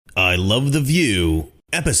I Love the View,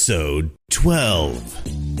 Episode 12.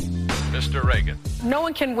 Mr. Reagan. No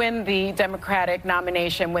one can win the Democratic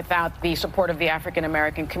nomination without the support of the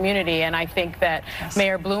African-American community, and I think that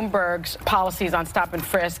Mayor Bloomberg's policies on stop and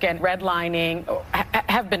frisk and redlining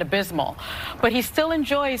have been abysmal. But he still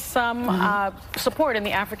enjoys some support in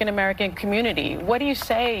the African-American community. What do you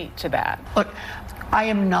say to that? Look, I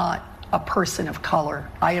am not a person of color.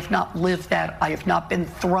 I have not lived that. I have not been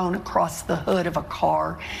thrown across the hood of a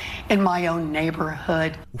car in my own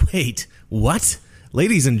neighborhood. Wait, what?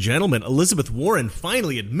 Ladies and gentlemen, Elizabeth Warren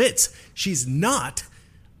finally admits she's not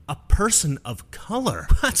a person of color.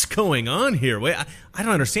 What's going on here? Wait, I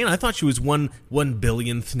don't understand. I thought she was one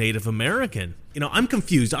billionth Native American. You know, I'm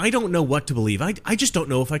confused. I don't know what to believe. I just don't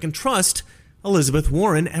know if I can trust Elizabeth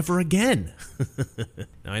Warren ever again.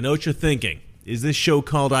 Now, I know what you're thinking. Is this show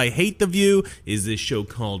called I Hate the View? Is this show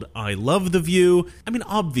called I Love the View? I mean,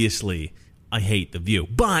 obviously, I hate the View.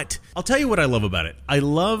 But I'll tell you what I love about it. I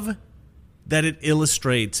love that it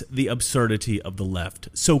illustrates the absurdity of the left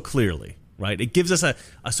so clearly, right? It gives us a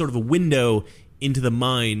sort of a window into the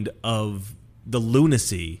mind of the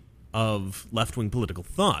lunacy of left-wing political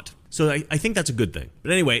thought. So I think that's a good thing.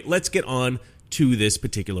 But anyway, let's get on to this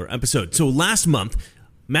particular episode. So last month,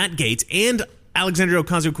 Matt Gaetz and Alexandria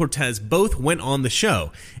Ocasio-Cortez both went on the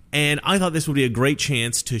show, and I thought this would be a great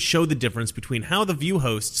chance to show the difference between how the View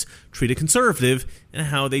hosts treat a conservative and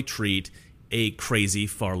how they treat a crazy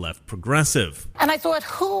far-left progressive. And I thought,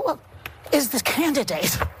 who is the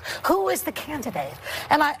candidate? Who is the candidate?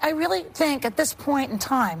 And I really think at this point in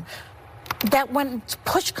time that when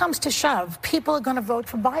push comes to shove, people are going to vote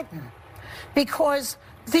for Biden because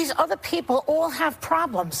these other people all have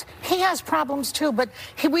problems. He has problems too, but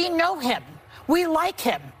we know him. We like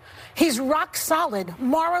him. He's rock solid,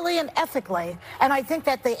 morally and ethically. And I think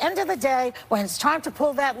that at the end of the day, when it's time to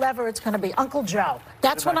pull that lever, it's going to be Uncle Joe.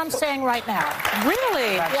 That's what I'm saying right now.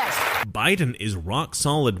 Really? Yes. Biden is rock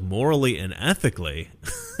solid morally and ethically.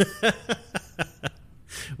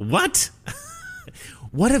 What?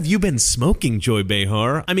 What have you been smoking, Joy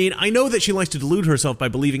Behar? I mean, I know that she likes to delude herself by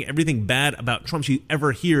believing everything bad about Trump she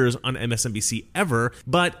ever hears on MSNBC ever,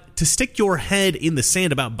 but to stick your head in the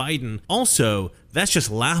sand about Biden, also, that's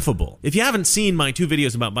just laughable. If you haven't seen my 2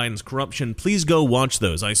 videos about Biden's corruption, please go watch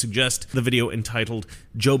those. I suggest the video entitled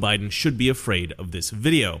Joe Biden Should Be Afraid of This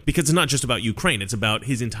Video, because it's not just about Ukraine, it's about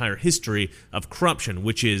his entire history of corruption,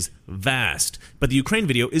 which is vast. But the Ukraine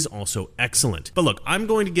video is also excellent. But look, I'm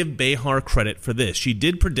going to give Behar credit for this. She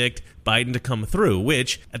did predict Biden to come through,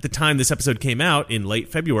 which, at the time this episode came out in late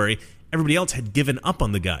February, everybody else had given up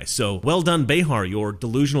on the guy. So well done, Behar. Your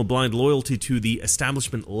delusional blind loyalty to the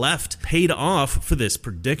establishment left paid off for this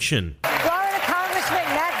prediction. Florida Congressman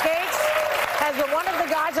Matt Gaetz has been one of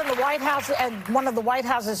the guys in the White House and one of the White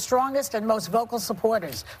House's strongest and most vocal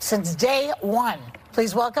supporters since day one.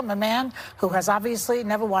 Please welcome a man who has obviously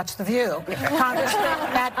never watched The View, Congressman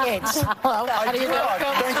Matt Gaetz. Hello, how do you do?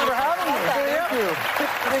 Thanks for having me.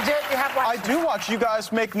 Thank you. You have watched I do watch. You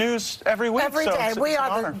guys make news every week. every so day. it's We an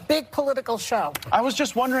are the honor. big political show. I was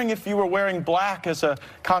just wondering if you were wearing black as a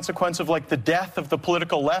consequence of like the death of the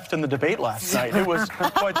political left in the debate last night. It was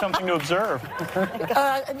quite something to observe.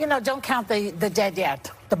 Don't count the dead yet,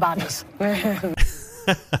 the bodies.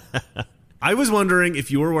 I was wondering if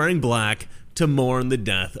you were wearing black to mourn the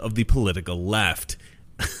death of the political left.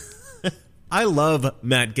 I love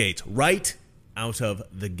Matt Gaetz right out of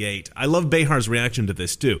the gate. I love Behar's reaction to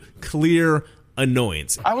this too. Clear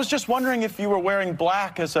annoyance. I was just wondering if you were wearing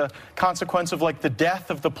black as a consequence of like the death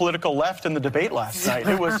of the political left in the debate last night.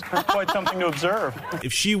 It was quite something to observe.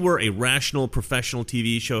 If she were a rational professional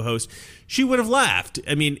TV show host, she would have laughed.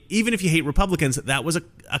 I mean, even if you hate Republicans, that was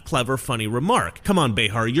a clever, funny remark. Come on,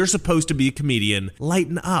 Behar, you're supposed to be a comedian.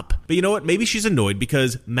 Lighten up. But you know what? Maybe she's annoyed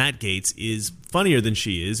because Matt Gaetz is funnier than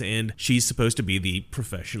she is, and she's supposed to be the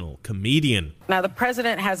professional comedian. Now, the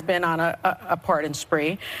president has been on a pardon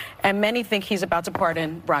spree, and many think he's about to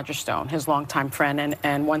pardon Roger Stone, his longtime friend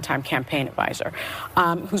and one-time campaign advisor,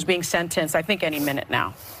 who's being sentenced, I think, any minute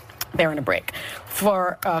now. They're in a break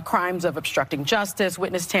for crimes of obstructing justice,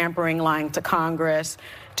 witness tampering, lying to Congress.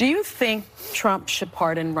 Do you think Trump should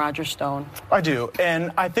pardon Roger Stone? I do,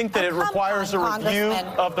 and I think that it requires a review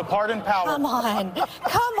of the pardon power. Come on.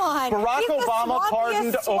 Barack Obama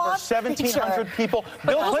pardoned over 1,700 people.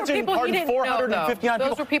 Bill Clinton pardoned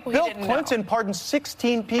 459 people. Bill Clinton pardoned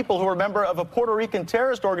 16 people who were a member of a Puerto Rican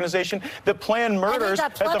terrorist organization that planned murders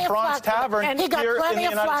at the Franz Tavern here in the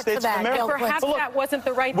United States of America. Perhaps that wasn't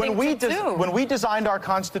the right thing to do. When we designed our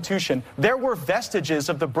Constitution, there were vestiges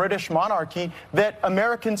of the British monarchy that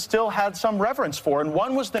Americans Americans still had some reverence for, and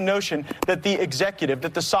one was the notion that the executive,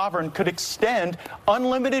 that the sovereign, could extend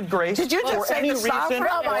unlimited grace for any reason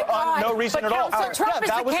or no reason at all.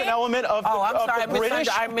 That was an element of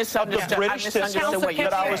the British system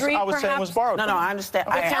that I was saying was borrowed. No, I understand.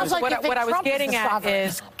 What I was getting at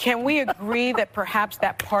is, can we agree that perhaps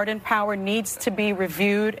that pardon power needs to be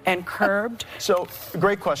reviewed and curbed? So,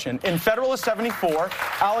 great question. In Federalist 74,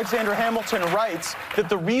 Alexander Hamilton writes that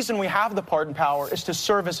the reason we have the pardon power is to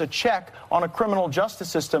serve as a check on a criminal justice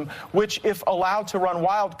system, which, if allowed to run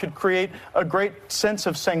wild, could create a great sense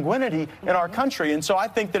of sanguinity in our country. And so I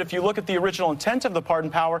think that if you look at the original intent of the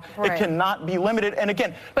pardon power, it cannot be limited. And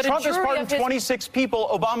again, Trump has pardoned 26 people.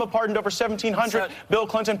 Obama pardoned over 1,700. Bill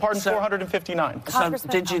Clinton pardoned 459. So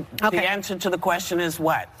the answer to the question is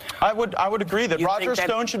what? I would agree that Roger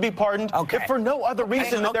Stone should be pardoned if for no other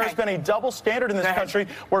reason that there's been a double standard in this country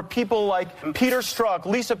where people like Peter Strzok,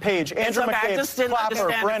 Lisa Page, Andrew McCabe,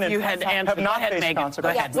 Clapper, Brennan have not faced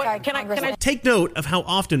consequences. Take note of how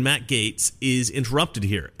often Matt Gaetz is interrupted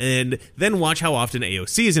here, and then watch how often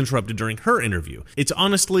AOC is interrupted during her interview. It's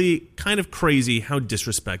honestly kind of crazy how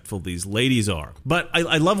disrespectful these ladies are. But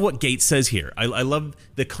I love what Gaetz says here. I love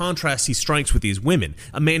the contrast he strikes with these women.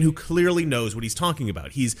 A man who clearly knows what he's talking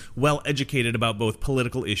about. He's well educated about both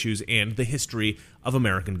political issues and the history of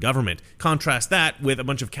American government. Contrast that with a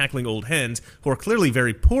bunch of cackling old hens who are clearly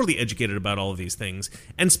very poorly educated about all of these things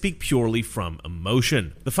and speak purely from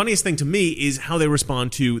emotion. The funniest thing to me is how they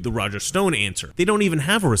respond to the Roger Stone answer. They don't even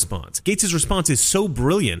have a response. Gaetz's response is so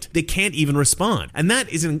brilliant, they can't even respond. And that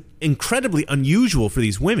is incredibly unusual for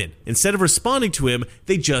these women. Instead of responding to him,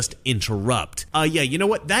 they just interrupt. Yeah, you know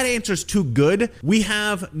what? That answer's too good. We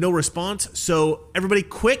have no response, so everybody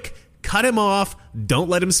quick, cut him off, don't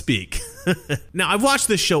let him speak. Now, I've watched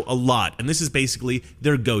this show a lot, and this is basically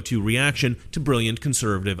their go-to reaction to brilliant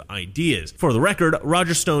conservative ideas. For the record,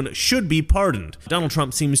 Roger Stone should be pardoned. Donald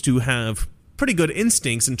Trump seems to have pretty good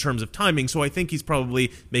instincts in terms of timing, so I think he's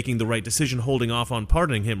probably making the right decision holding off on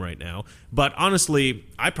pardoning him right now. But honestly,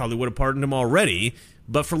 I probably would have pardoned him already.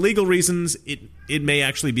 But for legal reasons, it may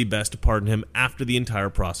actually be best to pardon him after the entire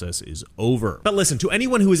process is over. But listen, to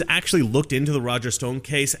anyone who has actually looked into the Roger Stone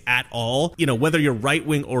case at all, whether you're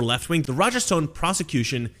right-wing or left-wing, the Roger Stone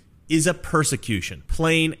prosecution is a persecution,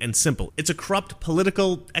 plain and simple. It's a corrupt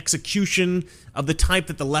political execution of the type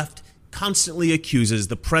that the left constantly accuses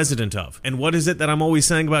the president of. And what is it that I'm always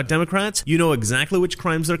saying about Democrats? You know exactly which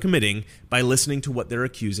crimes they're committing by listening to what they're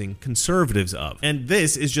accusing conservatives of. And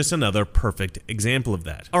this is just another perfect example of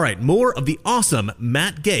that. All right, more of the awesome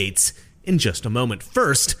Matt Gaetz in just a moment.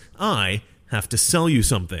 First, I have to sell you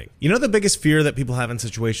something. You know the biggest fear that people have in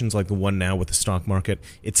situations like the one now with the stock market?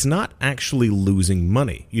 It's not actually losing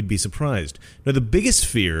money. You'd be surprised. No, the biggest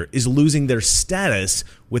fear is losing their status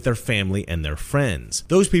with their family and their friends.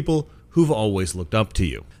 Those people who've always looked up to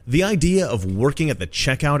you. The idea of working at the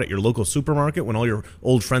checkout at your local supermarket when all your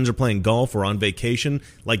old friends are playing golf or on vacation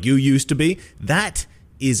like you used to be, that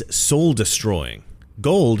is soul destroying.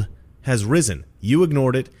 Gold has risen. You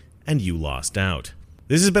ignored it and you lost out.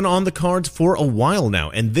 This has been on the cards for a while now,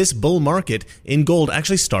 and this bull market in gold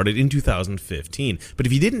actually started in 2015. But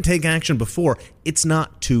if you didn't take action before, it's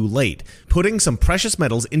not too late. Putting some precious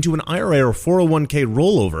metals into an IRA or 401k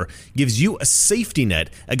rollover gives you a safety net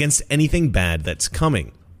against anything bad that's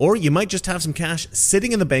coming. Or you might just have some cash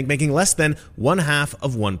sitting in the bank making less than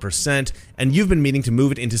 0.5%, and you've been meaning to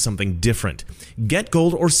move it into something different. Get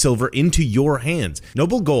gold or silver into your hands.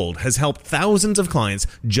 Noble Gold has helped thousands of clients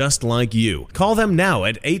just like you. Call them now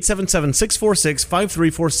at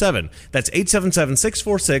 877-646-5347. That's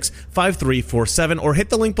 877-646-5347, or hit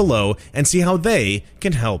the link below and see how they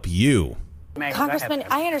can help you. Congressman,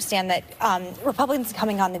 I understand that Republicans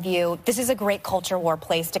coming on The View, this is a great culture war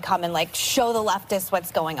place to come and show the leftists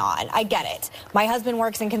what's going on. I get it. My husband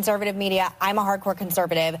works in conservative media. I'm a hardcore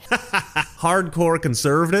conservative. Hardcore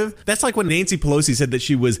conservative? That's like when Nancy Pelosi said that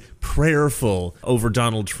she was prayerful over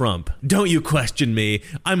Donald Trump. Don't you question me.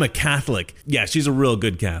 I'm a Catholic. Yeah, she's a real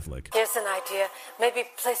good Catholic. Here's an idea. Maybe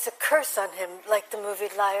place a curse on him like the movie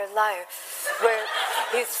Liar, Liar, where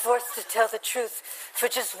he's forced to tell the truth for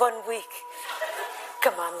just 1 week.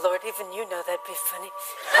 Come on, Lord, even you know that'd be funny.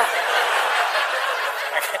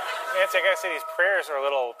 Nancy, I gotta say, these prayers are a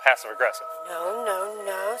little passive-aggressive.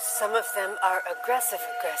 No. Some of them are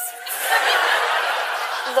aggressive-aggressive.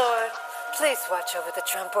 Lord, please watch over the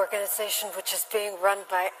Trump Organization, which is being run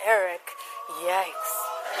by Eric. Yikes.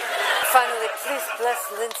 Finally, please bless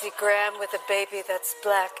Lindsey Graham with a baby that's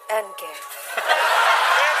black and gay.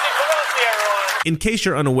 Nancy Pelosi, everyone. In case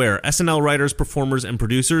you're unaware, SNL writers, performers, and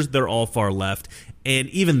producers, they're all far left, and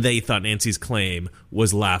even they thought Nancy's claim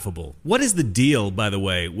was laughable. What is the deal, by the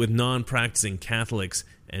way, with non-practicing Catholics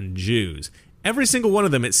and Jews? Every single one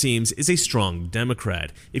of them, it seems, is a strong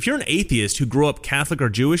Democrat. If you're an atheist who grew up Catholic or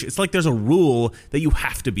Jewish, it's like there's a rule that you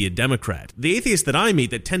have to be a Democrat. The atheists that I meet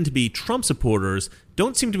that tend to be Trump supporters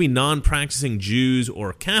don't seem to be non-practicing Jews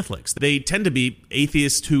or Catholics. They tend to be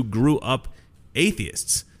atheists who grew up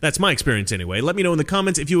atheists. That's my experience anyway. Let me know in the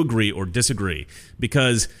comments if you agree or disagree,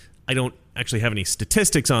 because I don't actually have any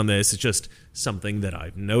statistics on this. It's just something that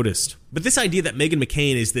I've noticed. But this idea that Meghan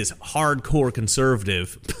McCain is this hardcore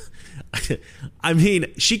conservative... I mean,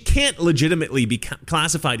 she can't legitimately be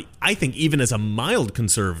classified, I think, even as a mild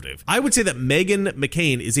conservative. I would say that Meghan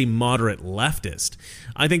McCain is a moderate leftist.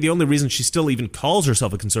 I think the only reason she still even calls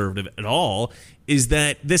herself a conservative at all is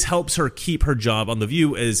that this helps her keep her job on The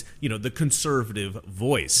View as, the conservative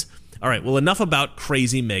voice. All right, well, enough about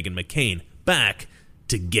crazy Meghan McCain. Back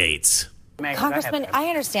to Gaetz. Congressman, I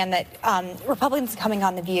understand that Republicans coming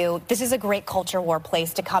on The View, this is a great culture war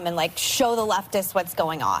place to come and show the leftists what's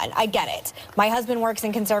going on. I get it. My husband works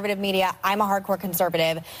in conservative media. I'm a hardcore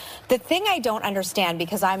conservative. The thing I don't understand,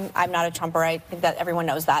 because I'm not a Trumper, I think that everyone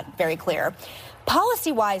knows that very clear.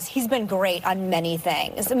 Policy-wise, he's been great on many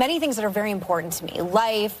things that are very important to me.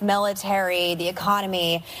 Life, military, the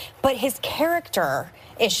economy. But his character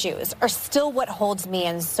issues are still what holds me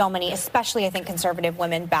and so many, especially I think conservative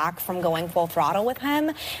women, back from going full throttle with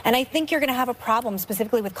him. And I think you're going to have a problem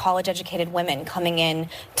specifically with college-educated women coming in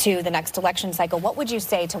to the next election cycle. What would you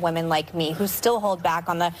say to women like me who still hold back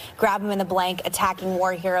on the grab them in the blank, attacking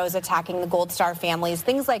war heroes, attacking the Gold Star families,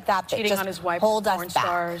 things like that that cheating just on his wife, hold us back?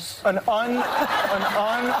 stars. Well,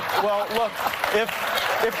 look,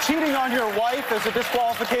 if cheating on your wife is a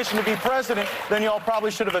disqualification to be president, then y'all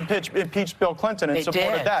probably should have impeached Bill Clinton and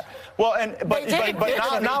supported that. Well, but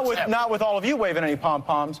not with all of you waving any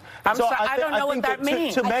pom-poms. I don't know what that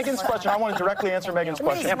means. To Meghan's question, I want to directly answer Meghan's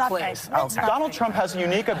question. Please. Donald Trump has a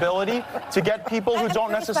unique ability to get people who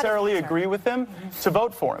don't necessarily agree with him to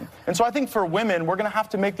vote for him. And so I think for women, we're going to have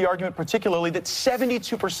to make the argument particularly that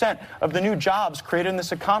 72% of the new jobs created in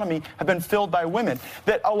this economy have been filled by women.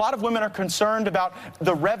 That a lot of women are concerned about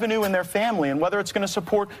the revenue in their family and whether it's going to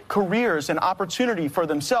support careers and opportunity for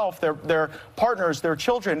themselves, their partners, their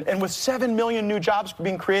children. And with 7 million new jobs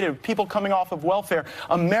being created, people coming off of welfare,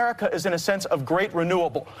 America is in a sense of great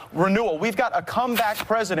renewal. We've got a comeback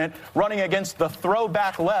president running against the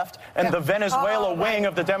throwback left and the Venezuela wing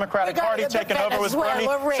of the Democratic Party taking over with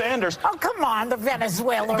Bernie Sanders. Oh, come on, the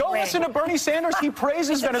Venezuela Go listen to Bernie Sanders. He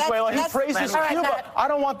praises Venezuela. He praises Cuba. I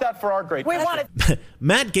don't want that for our great country.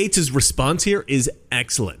 Matt Gaetz' response here is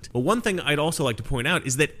excellent. But one thing I'd also like to point out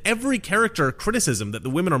is that every character criticism that the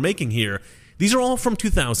women are making here, these are all from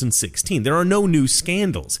 2016. There are no new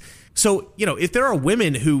scandals. So, if there are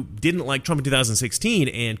women who didn't like Trump in 2016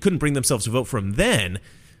 and couldn't bring themselves to vote for him then,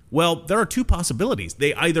 well, there are two possibilities.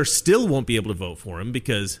 They either still won't be able to vote for him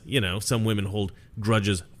because, some women hold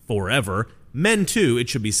grudges forever. Men too, it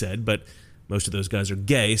should be said, but most of those guys are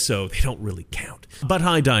gay, so they don't really count. But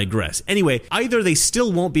I digress. Anyway, either they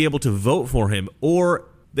still won't be able to vote for him or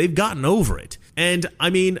they've gotten over it. And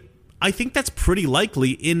I think that's pretty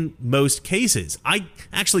likely in most cases. I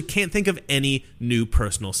actually can't think of any new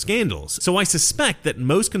personal scandals. So I suspect that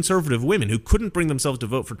most conservative women who couldn't bring themselves to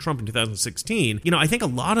vote for Trump in 2016, I think a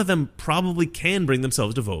lot of them probably can bring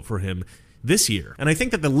themselves to vote for him this year. And I think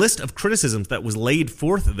that the list of criticisms that was laid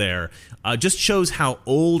forth there just shows how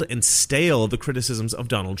old and stale the criticisms of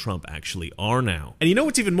Donald Trump actually are now. And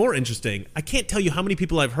what's even more interesting? I can't tell you how many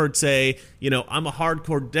people I've heard say, I'm a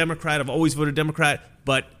hardcore Democrat, I've always voted Democrat,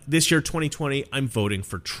 but this year, 2020, I'm voting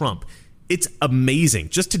for Trump. It's amazing.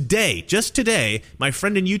 Just today, my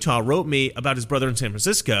friend in Utah wrote me about his brother in San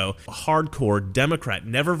Francisco, a hardcore Democrat,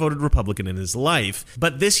 never voted Republican in his life.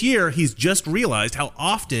 But this year, he's just realized how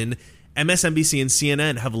often MSNBC and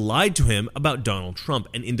CNN have lied to him about Donald Trump.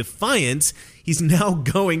 And in defiance, he's now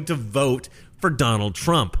going to vote for Donald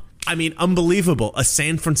Trump. Unbelievable. A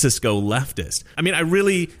San Francisco leftist.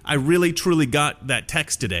 I really truly got that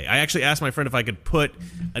text today. I actually asked my friend if I could put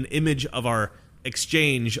an image of our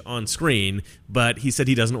exchange on screen, but he said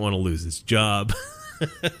he doesn't want to lose his job.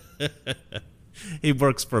 He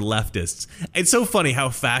works for leftists. It's so funny how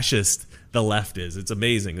fascist the left is. It's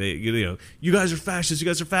amazing. You guys are fascists. You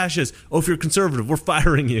guys are fascists. Oh, if you're conservative, we're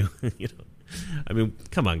firing you.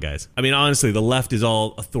 Come on, guys. Honestly, the left is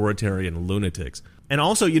all authoritarian lunatics. And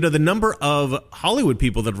also, the number of Hollywood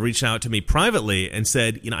people that have reached out to me privately and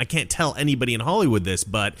said, I can't tell anybody in Hollywood this,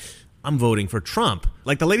 but I'm voting for Trump.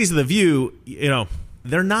 Like the ladies of The View,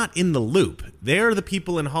 they're not in the loop. They're the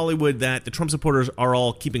people in Hollywood that the Trump supporters are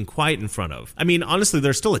all keeping quiet in front of. I mean, honestly,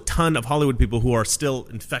 there's still a ton of Hollywood people who are still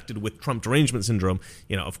infected with Trump derangement syndrome,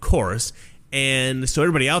 of course. And so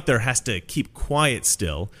everybody out there has to keep quiet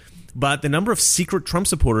still. But the number of secret Trump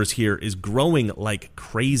supporters here is growing like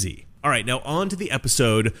crazy. All right, now on to the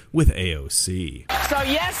episode with AOC. So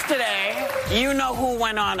yesterday, you know who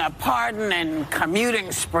went on a pardon and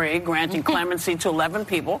commuting spree, granting clemency to 11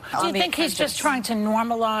 people. Do you think he's just trying to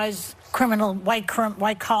normalize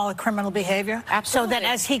white-collar criminal behavior? Absolutely. So that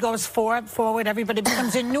as he goes forward, everybody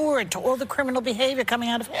becomes inured to all the criminal behavior coming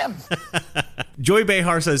out of him. Joy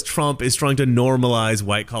Behar says Trump is trying to normalize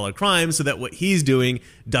white-collar crime so that what he's doing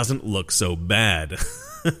doesn't look so bad.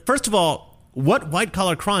 First of all, what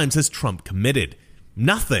white-collar crimes has Trump committed?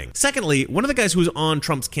 Nothing. Secondly, one of the guys who was on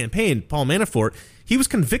Trump's campaign, Paul Manafort, he was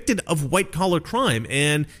convicted of white-collar crime,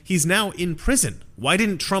 and he's now in prison. Why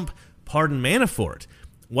didn't Trump pardon Manafort?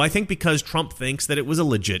 Well, I think because Trump thinks that it was a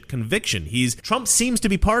legit conviction. Trump seems to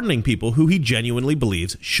be pardoning people who he genuinely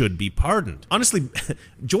believes should be pardoned. Honestly,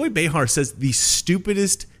 Joy Behar says the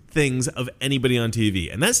stupidest things of anybody on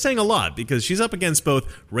TV, and that's saying a lot because she's up against both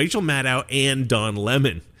Rachel Maddow and Don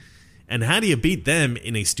Lemon. And how do you beat them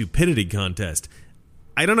in a stupidity contest?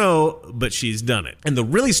 I don't know, but she's done it. And the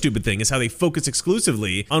really stupid thing is how they focus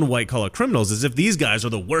exclusively on white-collar criminals, as if these guys are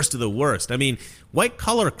the worst of the worst. I mean,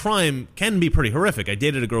 white-collar crime can be pretty horrific. I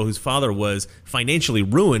dated a girl whose father was financially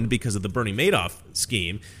ruined because of the Bernie Madoff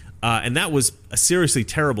scheme, and that was a seriously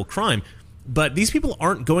terrible crime. But these people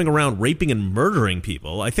aren't going around raping and murdering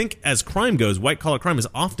people. I think as crime goes, white-collar crime is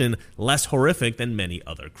often less horrific than many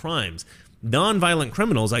other crimes. Non-violent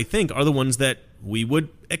criminals, I think, are the ones that we would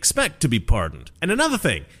expect to be pardoned. And another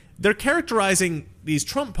thing, they're characterizing these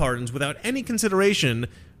Trump pardons without any consideration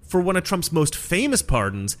for one of Trump's most famous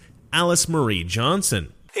pardons, Alice Marie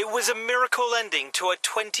Johnson. It was a miracle ending to a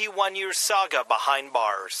 21-year saga behind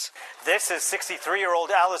bars. This is 63-year-old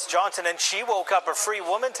Alice Johnson, and she woke up a free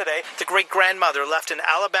woman today. The great-grandmother left an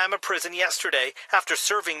Alabama prison yesterday after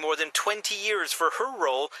serving more than 20 years for her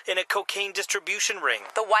role in a cocaine distribution ring.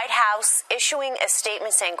 The White House issuing a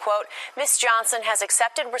statement saying, quote, Ms. Johnson has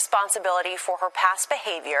accepted responsibility for her past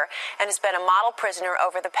behavior and has been a model prisoner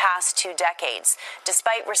over the past 2 decades.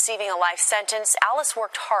 Despite receiving a life sentence, Alice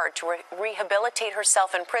worked hard to rehabilitate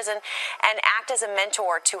herself in prison and act as a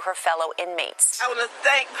mentor to her fellow inmates. I want to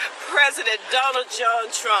thank President Donald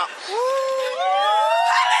John Trump.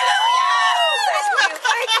 Hallelujah!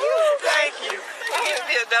 Thank you. For giving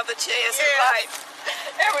me another chance in life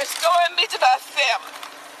and restoring me to my family.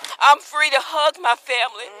 I'm free to hug my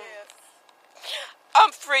family.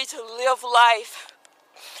 I'm free to live life.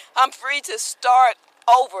 I'm free to start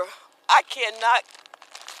over.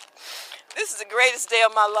 This is the greatest day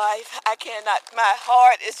of my life. My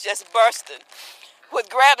heart is just bursting with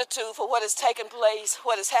gratitude for what has taken place,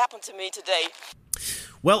 what has happened to me today.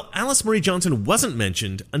 Well, Alice Marie Johnson wasn't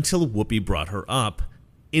mentioned until Whoopi brought her up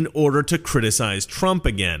in order to criticize Trump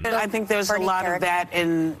again. I think there's a lot of that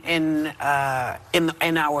in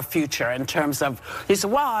our future in terms of, he said,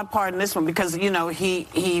 well, I pardon this one because,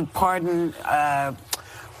 he pardoned,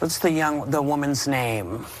 what's the woman's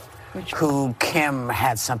name? Who Kim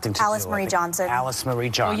had something to do with. Alice Marie Johnson. Alice Marie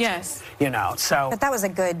Johnson. Oh, yes. So. But that was a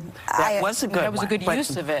good. That was a good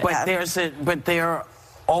use of it. But there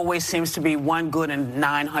always seems to be one good and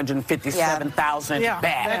 957,000 bad.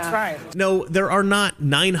 That's right. No, there are not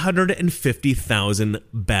 950,000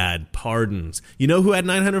 bad pardons. You know who had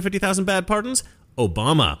 950,000 bad pardons?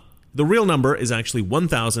 Obama. The real number is actually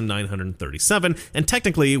 1,937, and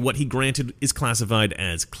technically what he granted is classified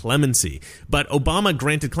as clemency. But Obama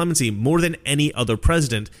granted clemency more than any other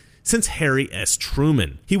president since Harry S.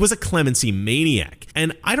 Truman. He was a clemency maniac,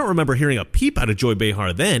 and I don't remember hearing a peep out of Joy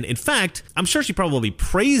Behar then. In fact, I'm sure she probably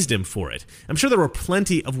praised him for it. I'm sure there were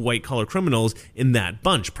plenty of white-collar criminals in that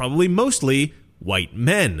bunch, probably mostly white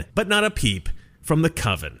men, but not a peep from the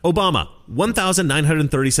coven. Obama,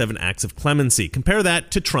 1,937 acts of clemency. Compare that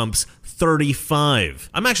to Trump's 35.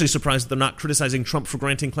 I'm actually surprised that they're not criticizing Trump for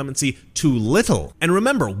granting clemency too little. And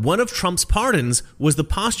remember, one of Trump's pardons was the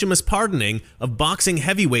posthumous pardoning of boxing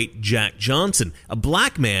heavyweight Jack Johnson, a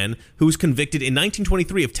black man who was convicted in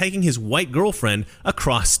 1923 of taking his white girlfriend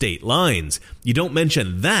across state lines. You don't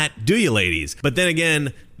mention that, do you, ladies? But then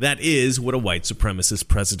again, that is what a white supremacist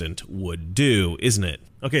president would do, isn't it?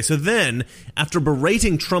 Okay, so then, after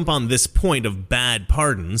berating Trump on this point of bad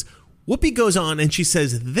pardons, Whoopi goes on and she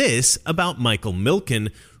says this about Michael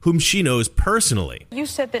Milken, whom she knows personally. You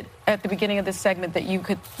said that at the beginning of this segment that you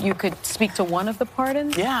could speak to one of the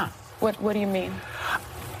pardons? Yeah. What do you mean?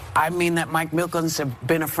 I mean that Mike Milkins has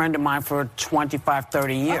been a friend of mine for 25,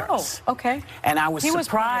 30 years. Oh, okay. And I was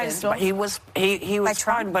surprised. He was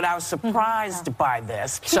pardoned, but I was surprised by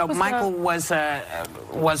this. So Michael was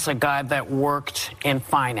a guy that worked in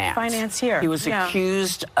finance. Financier. He was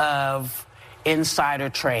accused of insider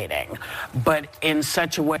trading, but in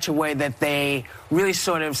such a way that they really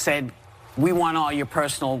sort of said, we want all your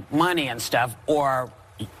personal money and stuff, or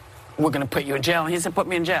we're going to put you in jail. And he said, put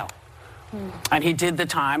me in jail. And he did the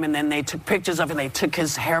time, and then they took pictures of him. They took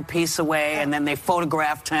his hairpiece away, and then they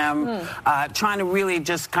photographed him, trying to really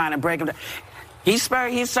just kind of break him down. He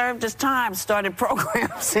served his time, started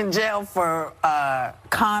programs in jail for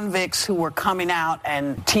convicts who were coming out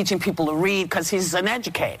and teaching people to read, because he's an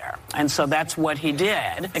educator. And so that's what he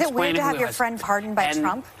did. Is it weird to have your friend pardoned by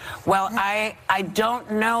Trump? Well, I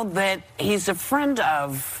don't know that he's a friend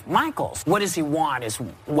of Michael's. What does he want is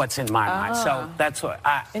what's in my mind. So that's what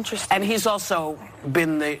interesting. And he's also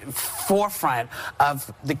been the forefront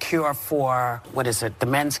of the cure for, the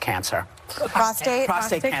men's cancer. Prostate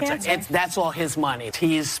cancer. That's all his money.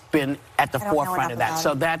 He's been at the forefront of that.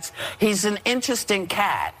 So he's an interesting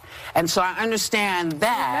cat. And so I understand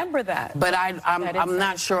that. I remember that. But I'm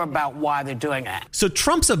not sure about why they're doing that. So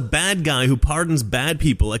Trump's a bad guy who pardons bad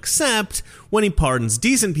people, except when he pardons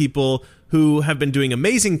decent people who have been doing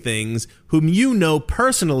amazing things, whom you know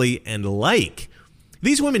personally and like.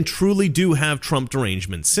 These women truly do have Trump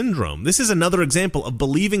derangement syndrome. This is another example of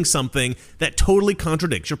believing something that totally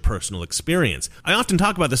contradicts your personal experience. I often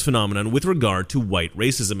talk about this phenomenon with regard to white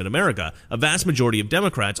racism in America. A vast majority of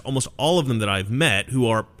Democrats, almost all of them that I've met, who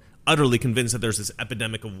are utterly convinced that there's this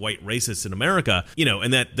epidemic of white racists in America,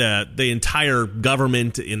 and that the entire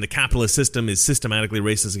government in the capitalist system is systematically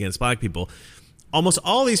racist against black people. Almost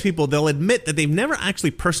all these people, they'll admit that they've never actually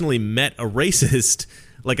personally met a racist,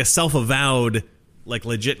 like a self-avowed, like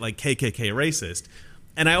legit, like KKK racist.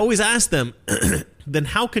 And I always ask them, then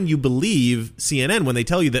how can you believe CNN when they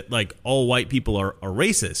tell you that like all white people are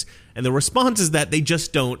racist? And the response is that they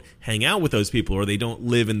just don't hang out with those people, or they don't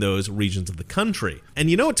live in those regions of the country. And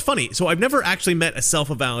it's funny. So I've never actually met a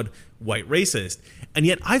self-avowed white racist. And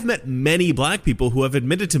yet I've met many black people who have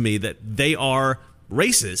admitted to me that they are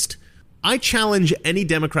racist. I challenge any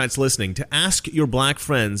Democrats listening to ask your black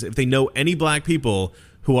friends if they know any black people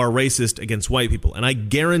who are racist against white people, and I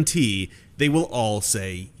guarantee they will all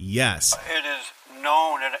say yes. It is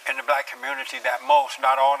known in the black community that most,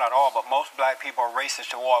 not all, but most black people are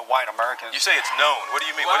racist toward white Americans. You say it's known. What do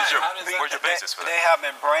you mean? Right. Where's your basis for that? They have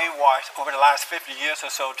been brainwashed over the last 50 years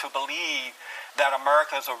or so to believe that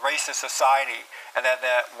America is a racist society and that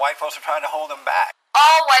white folks are trying to hold them back.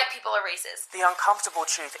 All white people are racist. The uncomfortable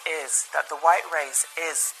truth is that the white race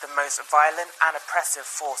is the most violent and oppressive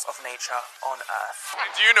force of nature on Earth.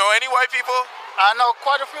 Do you know any white people? I know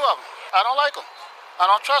quite a few of them. I don't like them. I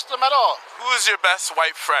don't trust them at all. Who is your best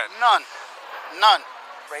white friend? None.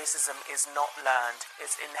 Racism is not learned,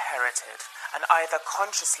 it's inherited, and either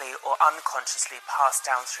consciously or unconsciously passed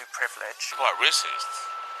down through privilege. People are racist.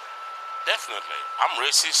 Definitely. I'm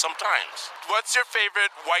racist sometimes. What's your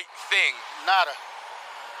favorite white thing? Nada.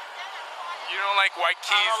 You don't like white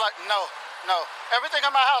keys? I don't like, no. Everything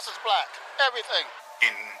in my house is black. Everything.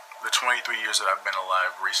 In the 23 years that I've been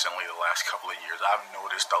alive recently, the last couple of years, I've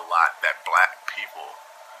noticed a lot that black people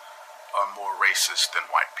are more racist than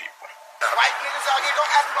white people. White niggas out here,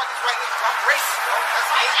 don't ask me about this white niggas. I'm racist, bro.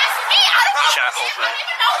 That's me. Chat open.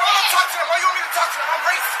 I don't want to talk to them. Why you want me to talk to them? I'm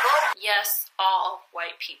racist, bro. Yes, all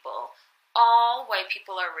white people. All white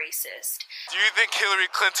people are racist. Do you think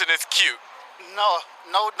Hillary Clinton is cute?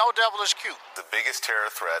 No devil is cute. The biggest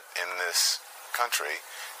terror threat in this country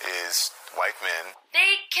is white men.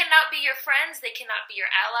 They cannot be your friends. They cannot be your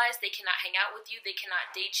allies. They cannot hang out with you. They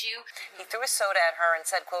cannot date you. He threw a soda at her and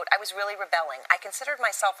said, quote, "I was really rebelling. I considered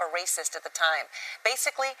myself a racist at the time.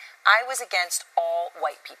 Basically, I was against all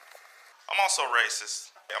white people." I'm also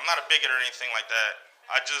racist. I'm not a bigot or anything like that.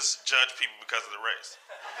 I just judge people because of the race.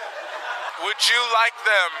 Would you like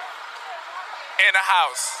them in a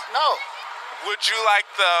house? No. Would you like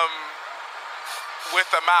them with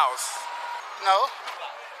a mouse? No.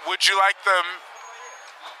 Would you like them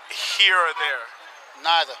here or there?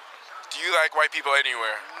 Neither. Do you like white people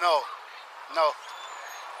anywhere? No.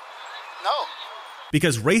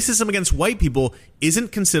 Because racism against white people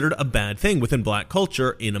isn't considered a bad thing within black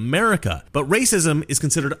culture in America. But racism is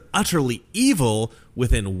considered utterly evil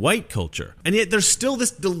within white culture. And yet there's still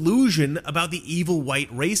this delusion about the evil white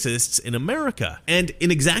racists in America. And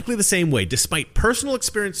in exactly the same way, despite personal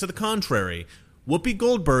experience to the contrary, Whoopi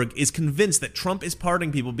Goldberg is convinced that Trump is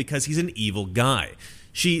pardoning people because he's an evil guy.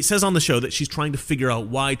 She says on the show that she's trying to figure out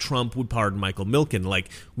why Trump would pardon Michael Milken. Like,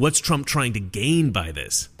 what's Trump trying to gain by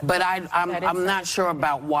this? But I'm not sure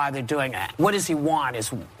about why they're doing that. What does he want is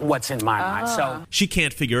what's in my mind. So she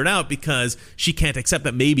can't figure it out because she can't accept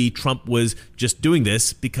that maybe Trump was just doing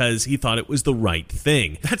this because he thought it was the right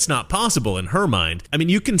thing. That's not possible in her mind. I mean,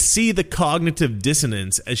 you can see the cognitive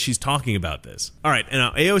dissonance as she's talking about this. All right, and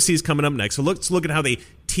now AOC is coming up next. So let's look at how they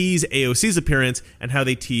tease AOC's appearance and how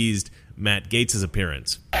they teased Matt Gaetz'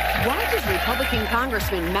 appearance. Why does Republican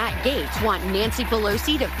Congressman Matt Gaetz want Nancy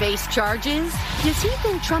Pelosi to face charges? Does he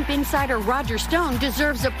think Trump insider Roger Stone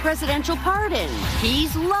deserves a presidential pardon?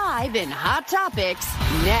 He's live in Hot Topics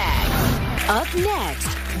next. Up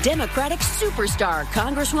next, Democratic superstar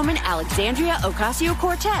Congresswoman Alexandria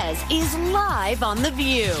Ocasio-Cortez is live on The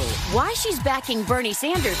View. Why she's backing Bernie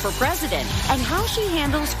Sanders for president and how she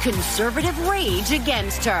handles conservative rage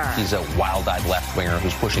against her. He's a wild-eyed left-winger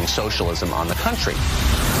who's pushing socialism on the country.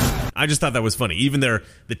 I just thought that was funny. Even the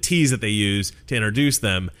tease that they use to introduce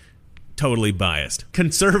them, totally biased.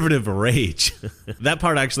 Conservative rage. That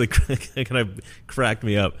part actually kind of cracked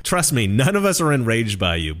me up. Trust me, none of us are enraged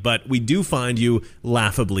by you, but we do find you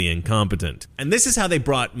laughably incompetent. And this is how they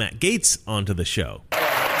brought Matt Gaetz onto the show.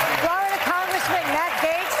 Florida Congressman Matt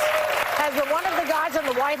Gaetz has been one of the guys in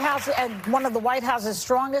the White House and one of the White House's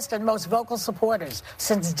strongest and most vocal supporters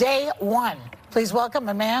since day one. Please welcome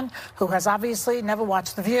a man who has obviously never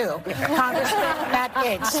watched The View, Congressman Matt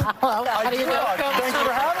Gaetz. Hello. How do you do? Thanks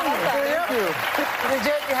for having me.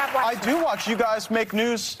 I do watch. You guys make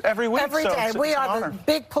news every week. Every day. We are the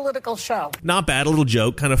big political show. Not bad. A little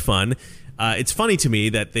joke. Kind of fun. It's funny to me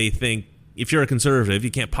that they think if you're a conservative,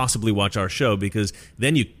 you can't possibly watch our show because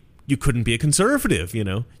then you couldn't be a conservative, you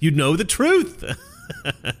know? You'd know the truth.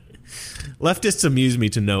 Leftists amuse me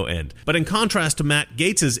to no end. But in contrast to Matt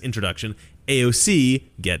Gaetz' introduction, AOC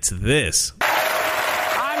gets this.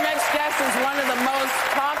 Our next guest is one of the most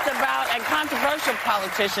talked about and controversial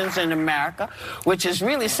politicians in America, which is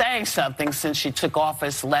really saying something since she took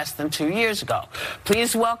office less than 2 years ago.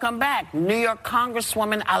 Please welcome back New York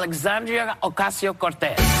Congresswoman Alexandria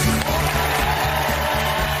Ocasio-Cortez.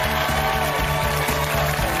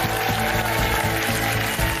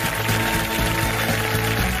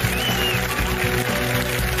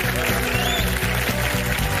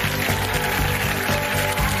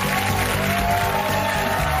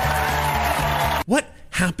 What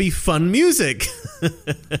happy, fun music.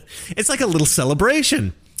 It's like a little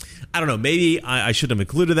celebration. I don't know, maybe I should have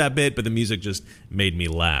included that bit, but the music just made me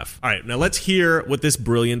laugh. All right, now let's hear what this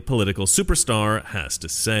brilliant political superstar has to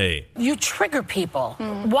say. You trigger people.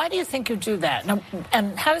 Why do you think you do that?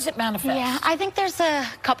 And how does it manifest? Yeah, I think there's a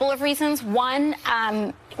couple of reasons. One,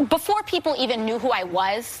 before people even knew who I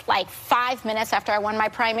was, like 5 minutes after I won my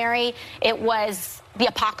primary, it was the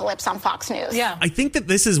apocalypse on Fox News. Yeah. I think that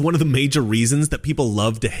this is one of the major reasons that people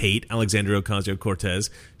love to hate Alexandria Ocasio-Cortez.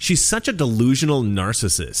 She's such a delusional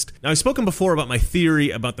narcissist. Now, I've spoken before about my theory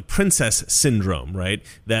about the princess syndrome, right?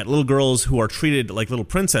 That little girls who are treated like little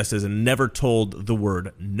princesses and never told the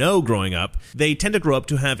word no growing up, they tend to grow up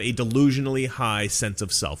to have a delusionally high sense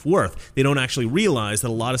of self-worth. They don't actually realize that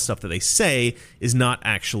a lot of stuff that they say is not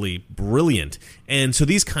actually brilliant. And so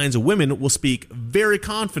these kinds of women will speak very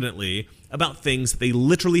confidently about things that they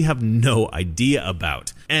literally have no idea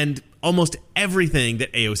about. And almost everything that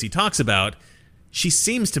AOC talks about, she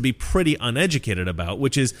seems to be pretty uneducated about,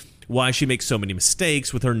 which is why she makes so many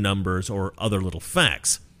mistakes with her numbers or other little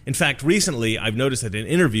facts. In fact, recently, I've noticed that in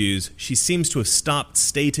interviews, she seems to have stopped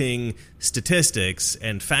stating statistics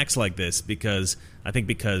and facts like this because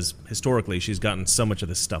historically she's gotten so much of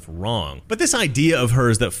this stuff wrong. But this idea of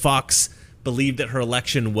hers that Fox believed that her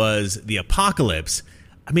election was the apocalypse,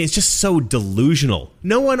 I mean, it's just so delusional.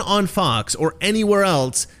 No one on Fox or anywhere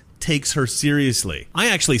else takes her seriously. I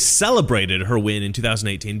actually celebrated her win in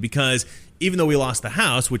 2018 because even though we lost the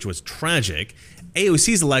House, which was tragic,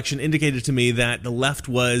 AOC's election indicated to me that the left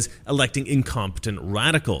was electing incompetent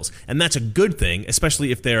radicals. And that's a good thing,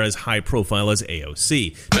 especially if they're as high profile as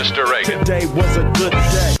AOC. Mr. Reagan. Today was a good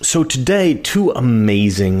day. So today, two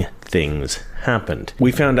amazing things happened.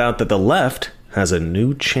 We found out that the left has a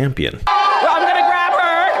new champion. I'm gonna grab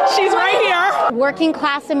her. She's right here. Working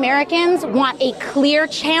class Americans want a clear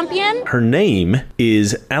champion. Her name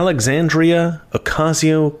is Alexandria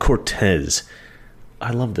Ocasio-Cortez.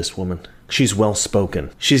 I love this woman. She's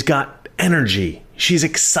well-spoken. She's got energy. She's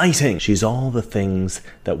exciting. She's all the things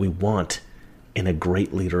that we want in a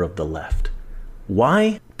great leader of the left.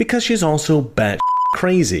 Why? Because she's also bat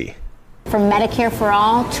crazy. From Medicare for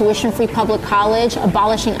all, tuition-free public college,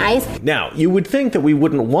 abolishing ICE. Now, you would think that we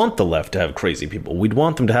wouldn't want the left to have crazy people. We'd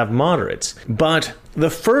want them to have moderates. But the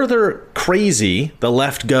further crazy the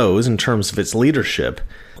left goes in terms of its leadership,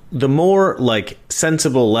 the more, like,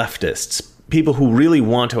 sensible leftists, people who really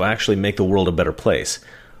want to actually make the world a better place,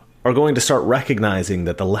 are going to start recognizing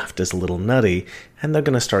that the left is a little nutty, and they're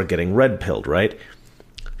going to start getting red-pilled, right?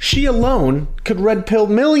 She alone could red-pill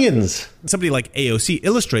millions. Somebody like AOC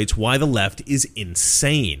illustrates why the left is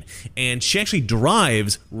insane. And she actually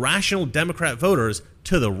drives rational Democrat voters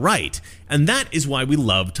to the right. And that is why we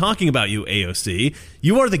love talking about you, AOC.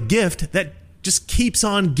 You are the gift that just keeps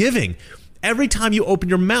on giving. Every time you open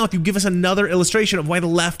your mouth, you give us another illustration of why the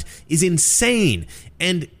left is insane.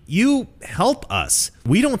 And you help us.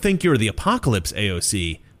 We don't think you're the apocalypse,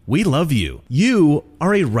 AOC. We love you. You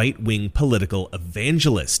are a right-wing political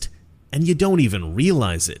evangelist, and you don't even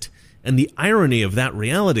realize it. And the irony of that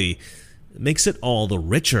reality makes it all the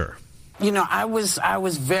richer. You know, I was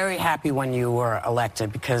very happy when you were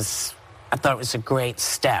elected because I thought it was a great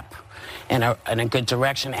step in a good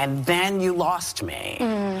direction. And then you lost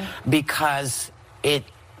me because it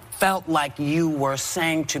felt like you were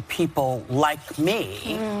saying to people like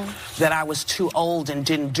me that I was too old and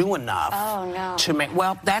didn't do enough to make.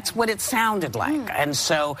 Well, that's what it sounded like. And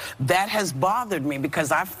so that has bothered me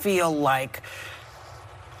because I feel like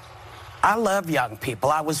I love young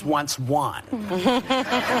people. I was once one.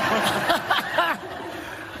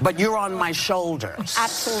 But you're on my shoulders.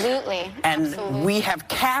 Absolutely. And we have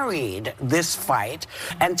carried this fight.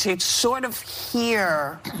 And to sort of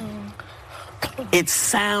hear it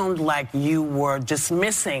sound like you were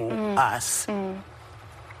dismissing us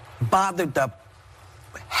bothered the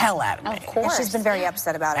hell out of me. Of course. She's been very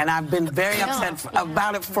upset about it. And I've been very upset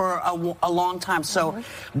about it for a long time. So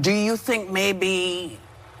do you think maybe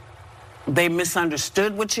they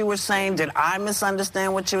misunderstood what you were saying? Did I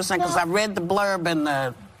misunderstand what you were saying? Because I read the blurb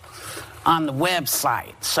on the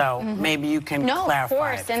website. So maybe you can clarify. Of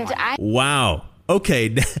course. And Wow.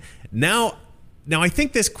 Okay. Now, I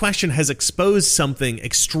think this question has exposed something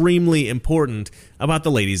extremely important about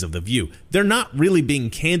the ladies of The View. They're not really being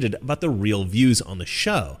candid about the real views on the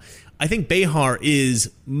show. I think Behar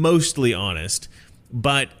is mostly honest,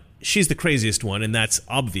 but she's the craziest one, and that's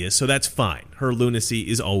obvious, so that's fine. Her lunacy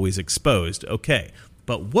is always exposed. Okay.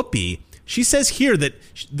 But Whoopi, she says here that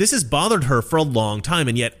this has bothered her for a long time,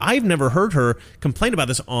 and yet I've never heard her complain about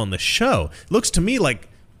this on the show. It looks to me like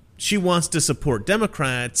she wants to support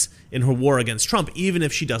Democrats in her war against Trump, even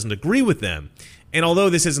if she doesn't agree with them. And although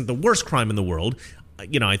this isn't the worst crime in the world,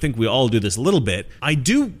 you know, I think we all do this a little bit, I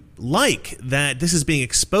do like that this is being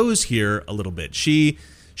exposed here a little bit. She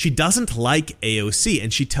doesn't like AOC,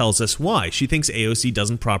 and she tells us why. She thinks AOC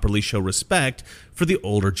doesn't properly show respect for the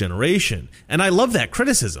older generation. And I love that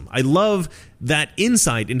criticism. I love that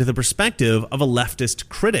insight into the perspective of a leftist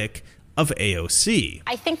critic of AOC.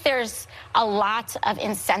 I think there's a lot of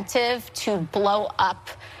incentive to blow up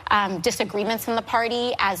disagreements in the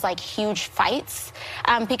party as like huge fights,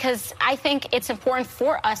 because I think it's important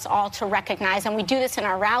for us all to recognize, and we do this in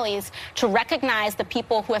our rallies, to recognize the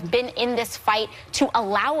people who have been in this fight to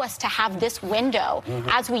allow us to have this window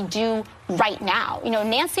as we do right now. You know,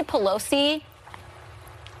 Nancy Pelosi,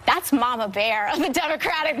 that's Mama Bear of the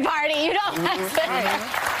Democratic Party. You know,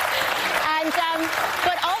 and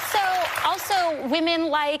but also women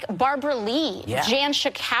like Barbara Lee, Jan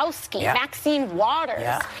Schakowsky, Maxine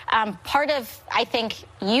Waters. Part of, I think,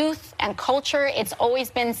 youth and culture, it's always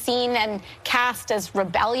been seen and cast as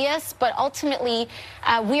rebellious, but ultimately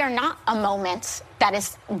we are not a moment that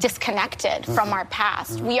is disconnected from our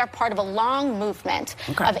past. We are part of a long movement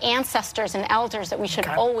of ancestors and elders that we should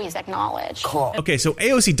always acknowledge. Okay, so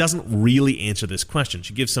AOC doesn't really answer this question.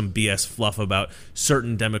 She gives some BS fluff about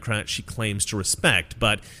certain Democrats she claims to respect,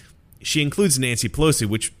 but she includes Nancy Pelosi,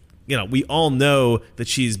 which, you know, we all know that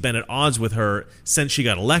she's been at odds with her since she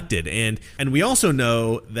got elected. And we also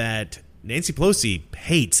know that Nancy Pelosi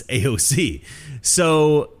hates AOC.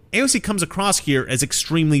 So AOC comes across here as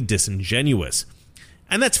extremely disingenuous.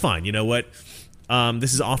 And that's fine. You know what?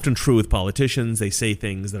 This is often true with politicians. They say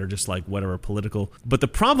things that are just like whatever, political. But the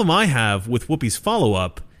problem I have with Whoopi's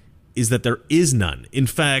follow-up is that there is none. In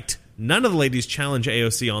fact, none of the ladies challenge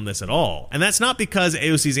AOC on this at all. And that's not because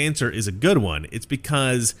AOC's answer is a good one. It's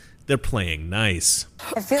because they're playing nice.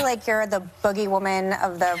 I feel like you're the boogie woman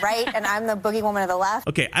of the right and I'm the boogie woman of the left.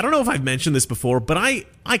 Okay, I don't know if I've mentioned this before, but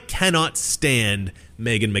I cannot stand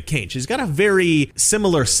Meghan McCain. She's got a very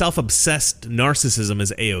similar self-obsessed narcissism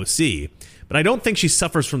as AOC, but I don't think she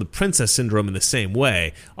suffers from the princess syndrome in the same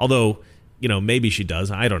way, although, you know, maybe she does,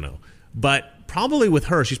 I don't know. But probably with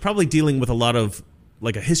her, she's probably dealing with a lot of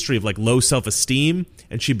like a history of like low self-esteem,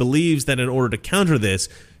 and she believes that in order to counter this,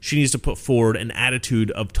 she needs to put forward an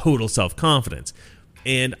attitude of total self-confidence.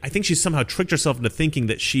 And I think she's somehow tricked herself into thinking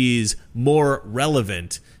that she's more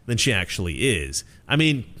relevant than she actually is. I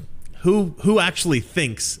mean, who actually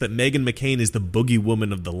thinks that Meghan McCain is the boogie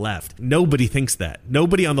woman of the left? Nobody thinks that.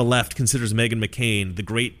 Nobody on the left considers Meghan McCain the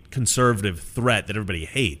great conservative threat that everybody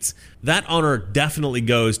hates. That honor definitely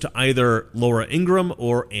goes to either Laura Ingraham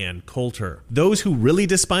or Ann Coulter. Those who really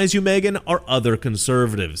despise you, Meghan, are other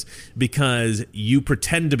conservatives, because you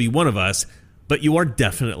pretend to be one of us, but you are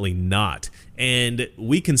definitely not. And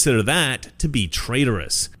we consider that to be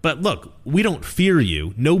traitorous. But look, we don't fear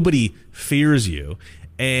you. Nobody fears you.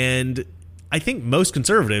 And I think most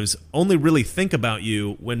conservatives only really think about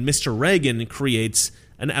you when Mr. Reagan creates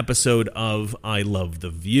an episode of I Love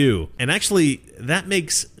the View. And actually, that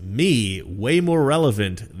makes me way more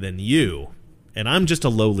relevant than you. And I'm just a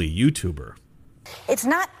lowly YouTuber. It's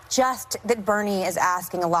not just that Bernie is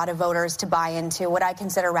asking a lot of voters to buy into what I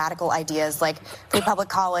consider radical ideas like free public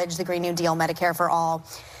college, the Green New Deal, Medicare for all.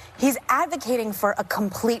 He's advocating for a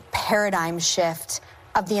complete paradigm shift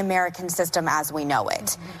of the American system as we know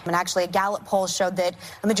it. And actually, a Gallup poll showed that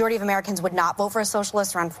a majority of Americans would not vote for a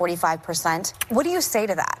socialist, around 45%. What do you say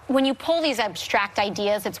to that? When you pull these abstract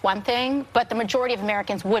ideas, it's one thing, but the majority of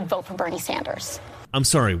Americans would vote for Bernie Sanders. I'm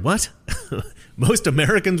sorry, what? Most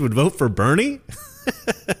Americans would vote for Bernie?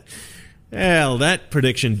 Well, that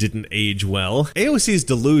prediction didn't age well. AOC's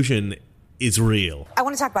delusion is real. I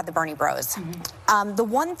want to talk about the Bernie bros. The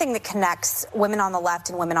one thing that connects women on the left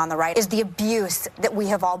and women on the right is the abuse that we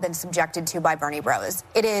have all been subjected to by Bernie bros.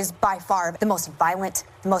 It is by far the most violent,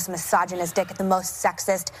 the most misogynistic, the most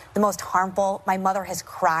sexist, the most harmful. My mother has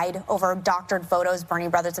cried over doctored photos Bernie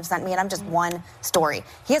brothers have sent me, and I'm just one story.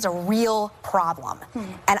 He has a real problem,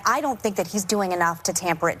 and I don't think that he's doing enough to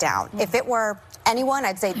tamper it down. If it were anyone,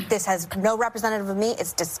 I'd say this has no representative of me.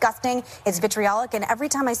 It's disgusting. It's vitriolic. And every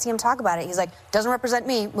time I see him talk about it, he's like, doesn't represent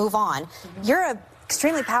me. Move on. You're an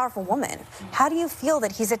extremely powerful woman. How do you feel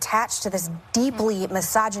that he's attached to this deeply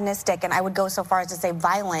misogynistic, and I would go so far as to say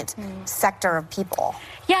violent sector of people?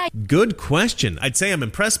 Yeah. Good question. I'd say I'm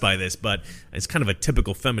impressed by this, but it's kind of a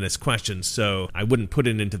typical feminist question, so I wouldn't put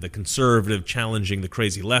it into the conservative challenging the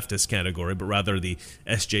crazy leftist category, but rather the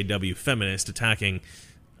SJW feminist attacking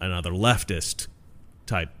another leftist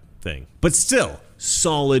type thing. But still,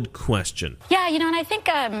 solid question. Yeah, and I think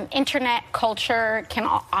internet culture can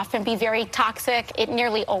often be very toxic. It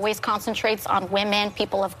nearly always concentrates on women,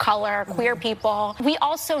 people of color, queer people. We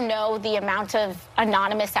also know the amount of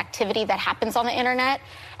anonymous activity that happens on the internet,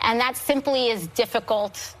 and that simply is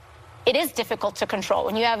difficult. It is difficult to control.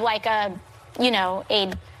 When you have like a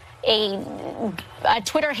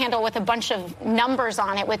Twitter handle with a bunch of numbers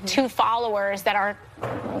on it with 2 followers that are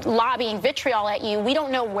lobbying vitriol at you, we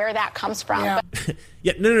don't know where that comes from.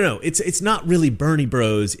 Yeah, no. It's not really Bernie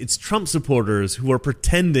bros. It's Trump supporters who are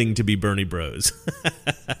pretending to be Bernie bros.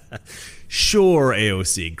 Sure,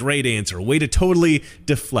 AOC, great answer. Way to totally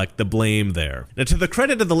deflect the blame there. Now, to the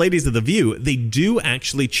credit of the ladies of The View, they do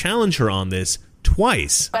actually challenge her on this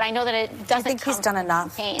twice. But I know that it doesn't. I think he's done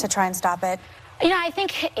enough to try and stop it. I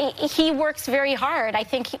think he works very hard. I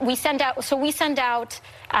think we send out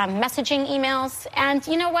messaging emails, and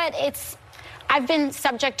you know what? I've been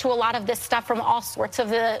subject to a lot of this stuff from all sorts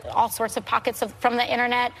of pockets from the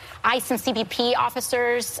internet. ICE and CBP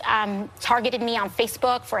officers targeted me on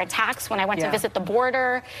Facebook for attacks when I went to visit the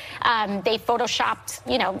border. They photoshopped,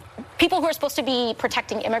 people who are supposed to be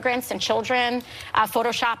protecting immigrants and children,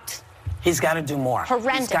 photoshopped. He's got to do more.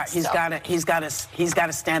 Horrendous. He's got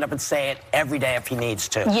to stand up and say it every day if he needs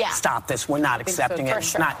to. Yeah. Stop this. We're not accepting it.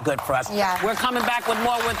 It's not good for us. Yeah. We're coming back with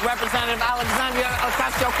more with Representative Alexandria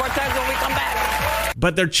Ocasio-Cortez when we come back.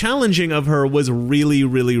 But their challenging of her was really,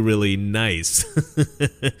 really, really nice.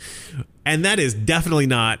 And that is definitely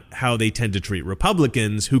not how they tend to treat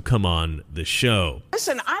Republicans who come on the show.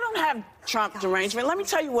 Listen, I don't have Trump derangement. Let me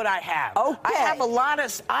tell you what I have. Okay. I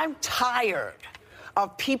have I'm tired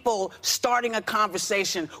of people starting a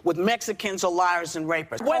conversation with Mexicans or liars and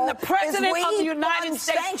rapists. When the president of the United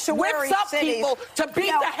States whips up people to beat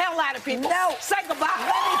the hell out of people, say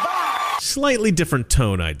goodbye. Slightly different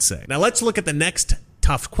tone, I'd say. Now let's look at the next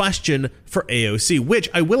tough question for AOC, which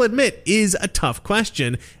I will admit is a tough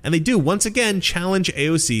question, and they do once again challenge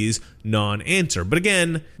AOC's non-answer, but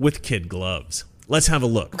again, with kid gloves. Let's have a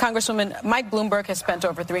look. Congresswoman, Mike Bloomberg has spent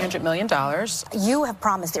over $300 million. You have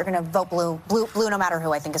promised that you're going to vote blue no matter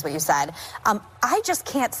who, I think is what you said. I just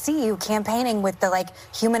can't see you campaigning with the,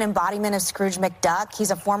 human embodiment of Scrooge McDuck.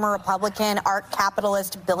 He's a former Republican, art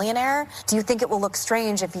capitalist billionaire. Do you think it will look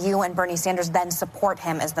strange if you and Bernie Sanders then support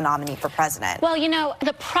him as the nominee for president? Well,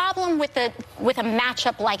 the problem with a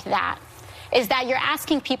matchup like that is that you're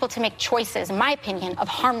asking people to make choices, in my opinion, of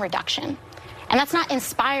harm reduction. And that's not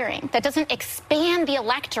inspiring. That doesn't expand the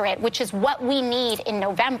electorate, which is what we need in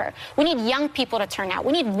November. We need young people to turn out.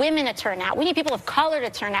 We need women to turn out. We need people of color to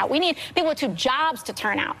turn out. We need people with 2 jobs to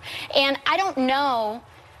turn out. And I don't know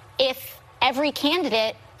if every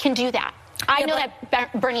candidate can do that. I know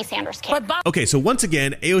that Bernie Sanders can. Okay, so once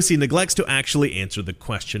again, AOC neglects to actually answer the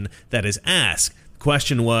question that is asked. The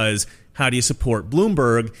question was, how do you support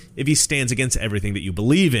Bloomberg if he stands against everything that you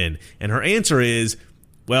believe in? And her answer is,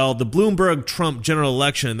 well, the Bloomberg-Trump general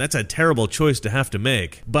election, that's a terrible choice to have to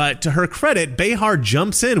make. But to her credit, Behar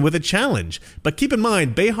jumps in with a challenge. But keep in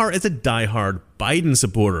mind, Behar is a diehard Biden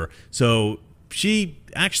supporter, so she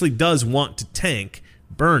actually does want to tank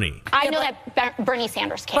Bernie. I know that Bernie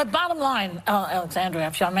Sanders can. But bottom line, Alexandria,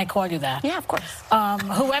 if I may call you that. Yeah, of course.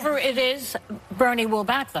 Whoever it is, Bernie will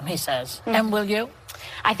back them, he says. Mm-hmm. And will you?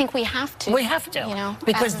 I think we have to. We have to.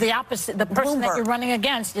 Because the opposite, the person that you're running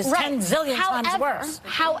against is 10 zillion times worse.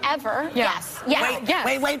 However, yes.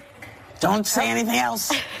 Wait. Don't say anything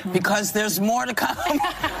else, because there's more to come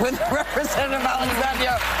with Representative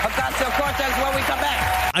Alexandria Ocasio-Cortez when we come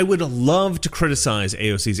back. I would love to criticize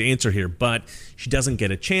AOC's answer here, but she doesn't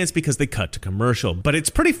get a chance because they cut to commercial. But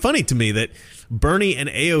it's pretty funny to me that Bernie and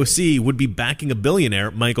AOC would be backing a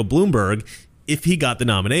billionaire, Michael Bloomberg, if he got the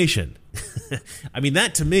nomination. I mean,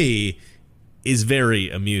 that to me is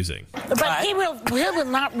very amusing. But he will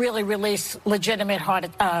not really release legitimate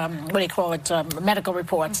medical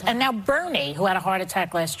reports. And now Bernie, who had a heart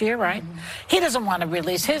attack last year, right? He doesn't want to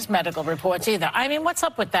release his medical reports either. I mean, what's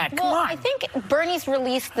up with that? Come on. I think Bernie's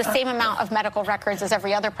released the same amount of medical records as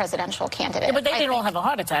every other presidential candidate. Yeah, but they didn't all have a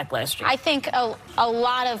heart attack last year. I think a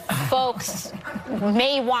lot of folks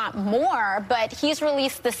may want more, but he's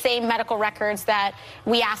released the same medical records that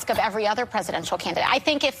we ask of every other presidential candidate. I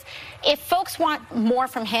think if folks want more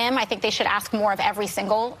from him, I think they should ask more of every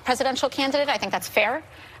single presidential candidate. I think that's fair.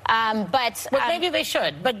 But maybe they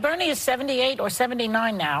should. But Bernie is 78 or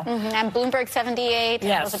 79 now. Mm-hmm. And Bloomberg 78.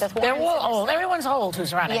 Yes. They're all old. Everyone's old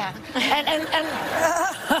who's running. Yeah. And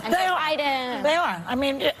they are. Biden. They are. I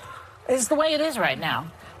mean, it's the way it is right now.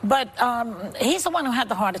 But he's the one who had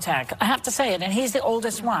the heart attack. I have to say it, and he's the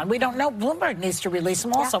oldest one. We don't know. Bloomberg needs to release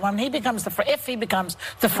him also. When he becomes if he becomes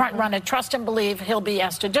the front runner, trust and believe he'll be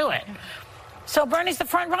asked to do it. So Bernie's the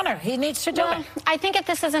front runner. He needs to do it. I think if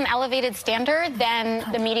this is an elevated standard, then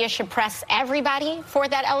the media should press everybody for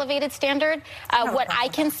that elevated standard. What I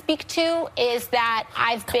can speak to is that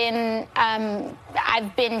I've been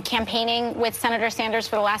campaigning with Senator Sanders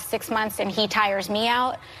for the last 6 months, and he tires me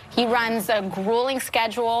out. He runs a grueling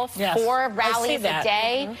schedule, 4 rallies a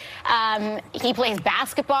day. He plays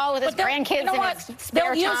basketball with his grandkids in his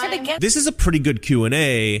spare time. This is a pretty good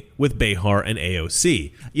Q&A with Behar and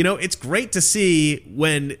AOC. You know, it's great to see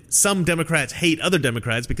when some Democrats hate other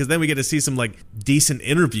Democrats, because then we get to see some decent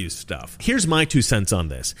interview stuff. Here's my 2 cents on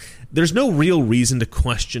this. There's no real reason to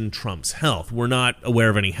question Trump's health. We're not aware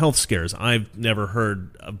of any health scares. I've never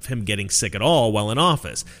heard of him getting sick at all while in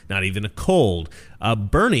office, not even a cold.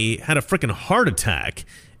 Bernie had a freaking heart attack,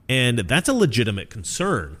 and that's a legitimate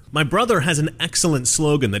concern. My brother has an excellent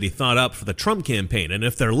slogan that he thought up for the Trump campaign, and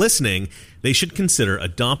if they're listening, they should consider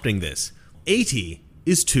adopting this. 80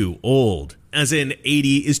 is too old. As in,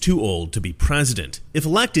 80 is too old to be president. If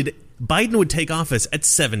elected, Biden would take office at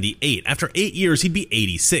 78. After 8 years, he'd be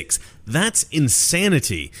 86. That's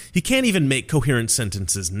insanity. He can't even make coherent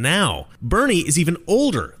sentences now. Bernie is even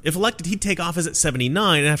older. If elected, he'd take office at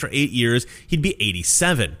 79, and after 8 years, he'd be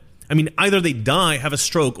 87. I mean, either they die, have a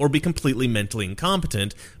stroke, or be completely mentally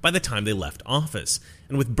incompetent by the time they left office.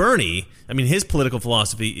 And with Bernie, I mean, his political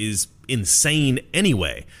philosophy is insane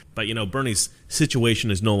anyway. But, Bernie's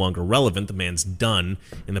situation is no longer relevant. The man's done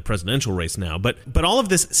in the presidential race now. But all of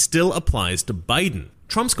this still applies to Biden.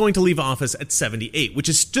 Trump's going to leave office at 78, which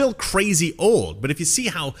is still crazy old. But if you see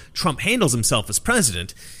how Trump handles himself as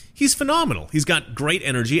president, he's phenomenal. He's got great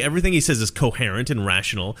energy. Everything he says is coherent and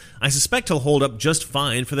rational. I suspect he'll hold up just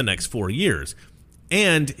fine for the next 4 years.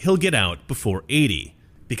 And he'll get out before 80.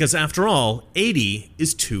 Because after all, 80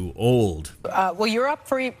 is too old. Well, you're up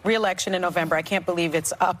for re-election in November. I can't believe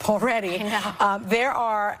it's up already. There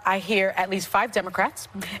are, I hear, at least 5 Democrats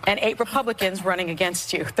and 8 Republicans running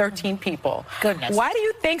against you, 13 people. Goodness. Why do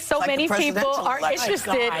you think so many people are election.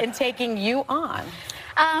 interested in taking you on?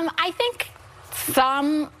 I think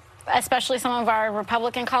some, especially some of our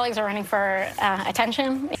Republican colleagues, are running for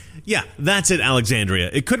attention. Yeah, that's it,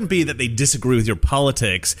 Alexandria. It couldn't be that they disagree with your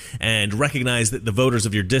politics and recognize that the voters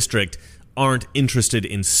of your district aren't interested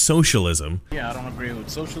in socialism. Yeah, I don't agree with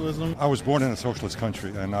socialism. I was born in a socialist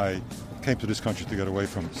country, and I came to this country to get away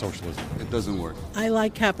from socialism. It doesn't work. I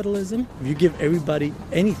like capitalism. If you give everybody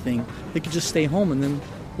anything, they could just stay home, and then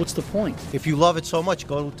what's the point? If you love it so much,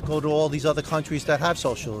 go to all these other countries that have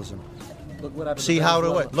socialism. See how to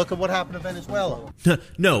work. Look at what happened to Venezuela.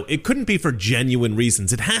 No, it couldn't be for genuine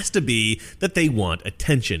reasons. It has to be that they want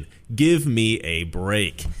attention. Give me a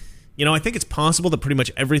break. You know, I think it's possible that pretty much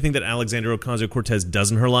everything that Alexandria Ocasio-Cortez does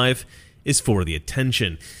in her life is for the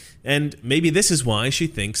attention. And maybe this is why she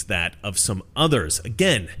thinks that of some others.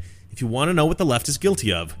 Again, if you want to know what the left is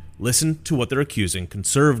guilty of, listen to what they're accusing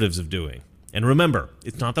conservatives of doing. And remember,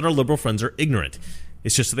 it's not that our liberal friends are ignorant.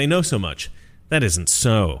 It's just that they know so much. That isn't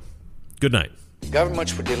so. Good night.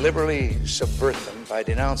 Governments would deliberately subvert them by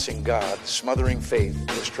denouncing God, smothering faith,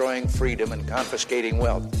 destroying freedom, and confiscating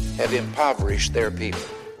wealth, have impoverished their people.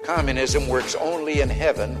 Communism works only in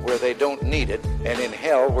heaven where they don't need it, and in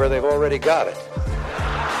hell where they've already got it.